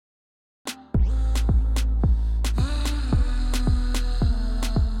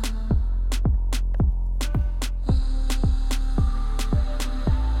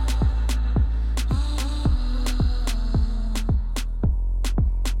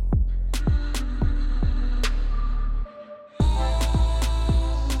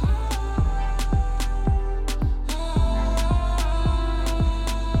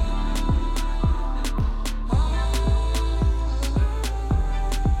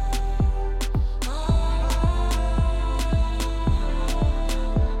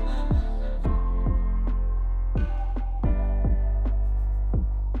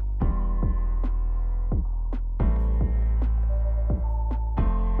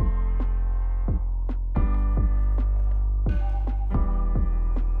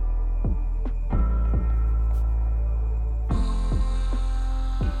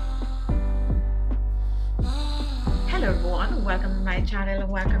my channel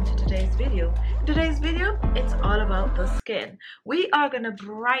and welcome to today's video. In today's video, it's all about the skin. We are going to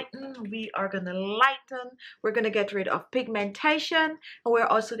brighten, we are going to lighten, we're going to get rid of pigmentation, and we're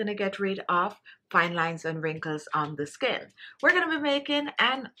also going to get rid of fine lines and wrinkles on the skin. We're going to be making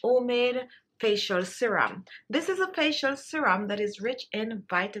an homemade facial serum. This is a facial serum that is rich in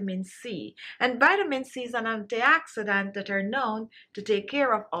vitamin C, and vitamin C is an antioxidant that are known to take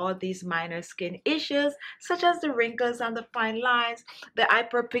care of all these minor skin issues such as the wrinkles and the fine lines, the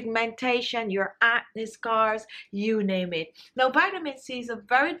hyperpigmentation, your acne scars, you name it. Now vitamin C is a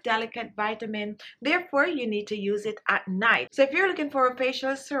very delicate vitamin, therefore you need to use it at night. So if you're looking for a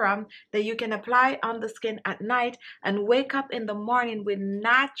facial serum that you can apply on the skin at night and wake up in the morning with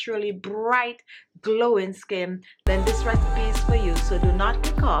naturally bright glowing skin, then this recipe is for you. So do not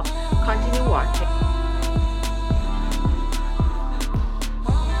click off, continue watching.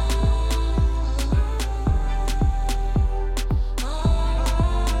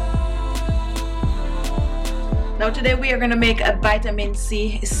 Now today we are going to make a vitamin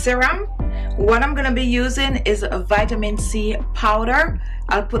C serum. What I'm going to be using is a vitamin C powder.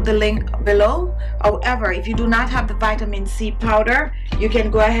 I'll put the link below. However, if you do not have the vitamin C powder, you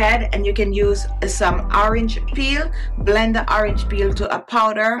can go ahead and you can use some orange peel, blend the orange peel to a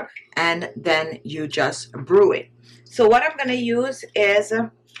powder, and then you just brew it. So what I'm going to use is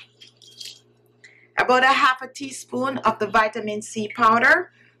about a half a teaspoon of the vitamin C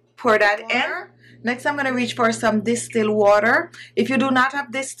powder. Pour that in. Next, I'm going to reach for some distilled water. If you do not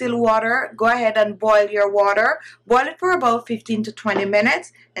have distilled water, go ahead and boil your water. Boil it for about 15 to 20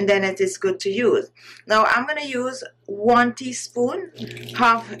 minutes, and then it is good to use. Now, I'm going to use 1 teaspoon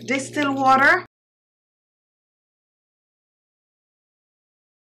of distilled water.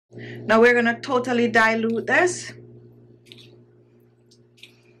 Now, we're going to totally dilute this.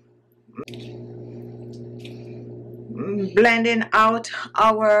 Blending out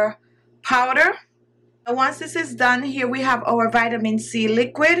our powder. Now once this is done, here we have our vitamin C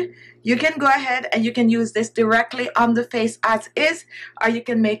liquid. You can go ahead and you can use this directly on the face as is, or you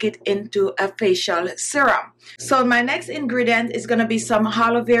can make it into a facial serum. So my next ingredient is going to be some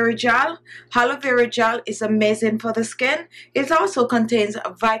aloe vera gel. Aloe vera gel is amazing for the skin. It also contains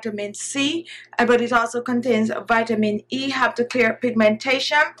vitamin C, but it also contains vitamin E, help to clear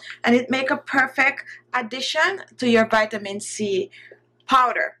pigmentation, and it makes a perfect addition to your vitamin C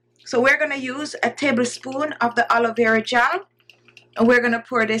powder. So we're going to use a tablespoon of the aloe vera gel, and we're going to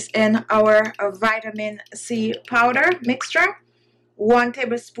pour this in our vitamin C powder mixture. 1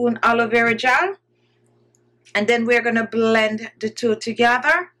 tablespoon aloe vera gel, and then we're going to blend the two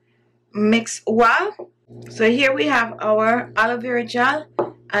together, mix well. So here we have our aloe vera gel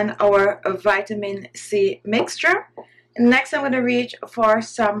and our vitamin C mixture. Next, I'm going to reach for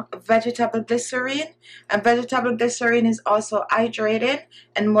some vegetable glycerin, and vegetable glycerin is also hydrating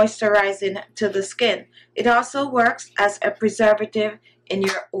and moisturizing to the skin. It also works as a preservative in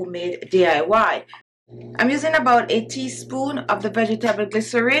your homemade DIY. I'm using about a teaspoon of the vegetable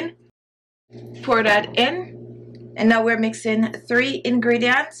glycerin. Pour that in, and now we're mixing 3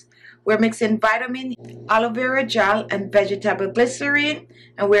 ingredients. We're mixing vitamin, aloe vera gel, and vegetable glycerin,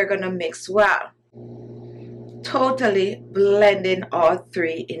 and we're going to mix well. Totally blending all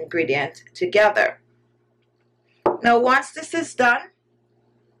 3 ingredients together. Now once this is done,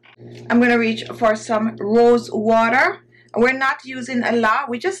 I'm going to reach for some rose water. We're not using a lot,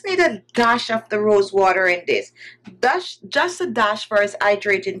 we just need a dash of the rose water in this. Just a dash for its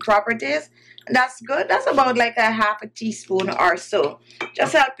hydrating properties. That's good. That's about like a half a teaspoon or so,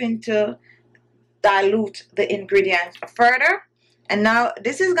 just helping to dilute the ingredients further. And now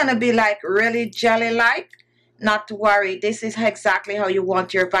this is going to be like really jelly-like. Not to worry, this is exactly how you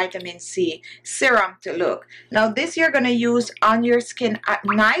want your vitamin C serum to look. Now this you're going to use on your skin at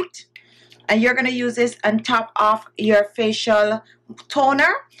night, and you're going to use this on top of your facial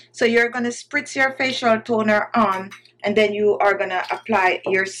toner. So you're going to spritz your facial toner on, and then you are going to apply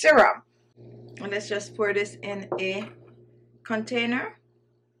your serum. And let's just pour this in a container.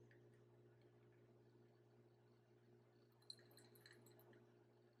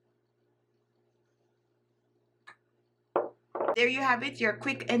 There you have it, your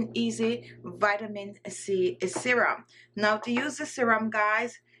quick and easy vitamin C serum. Now to use the serum,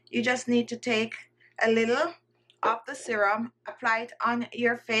 guys, you just need to take a little of the serum, apply it on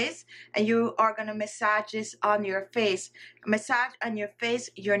your face, and you are going to massage this on your face. Massage on your face,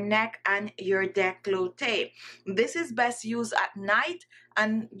 your neck, and your décolleté. This is best used at night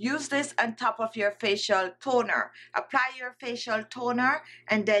and use this on top of your facial toner. Apply your facial toner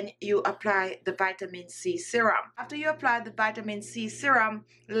and then you apply the vitamin C serum. After you apply the vitamin C serum,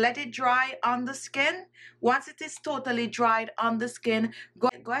 let it dry on the skin. Once it is totally dried on the skin,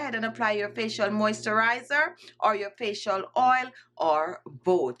 go ahead and apply your facial moisturizer or your facial oil or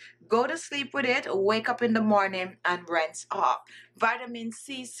both. Go to sleep with it, wake up in the morning and rinse off. Vitamin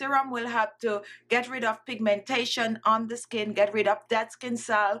C serum will help to get rid of pigmentation on the skin, get rid of dead skin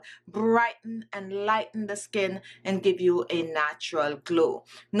cells, brighten and lighten the skin and give you a natural glow.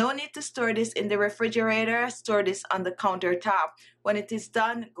 No need to store this in the refrigerator, store this on the countertop. When it is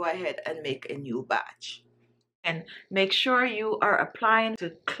done, go ahead and make a new batch. And make sure you are applying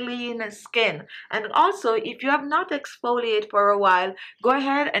to clean skin. And also, if you have not exfoliated for a while, go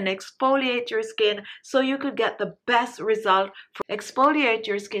ahead and exfoliate your skin so you could get the best result. Exfoliate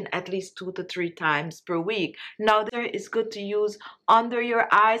your skin at least 2 to 3 times per week. Now, this is good to use under your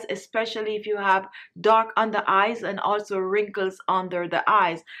eyes, especially if you have dark under eyes and also wrinkles under the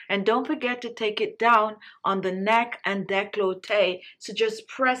eyes. And don't forget to take it down on the neck and décolleté. So just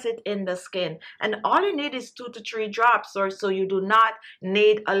press it in the skin. And all you need is 2 to 3 drops or so. You do not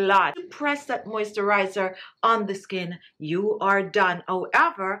need a lot. You press that moisturizer on the skin, you are done.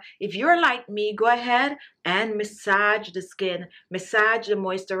 However, if you're like me, go ahead and massage the skin, massage the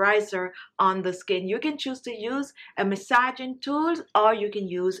moisturizer on the skin. You can choose to use a massaging tool or you can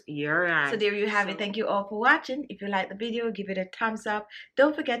use your hand. So there you have it. Thank you all for watching. If you like the video, give it a thumbs up.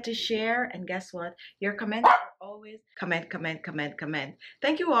 Don't forget to share, and guess what? Your comments are always comment.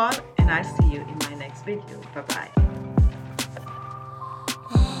 Thank you all, and I'll see you in my next video. Bye bye.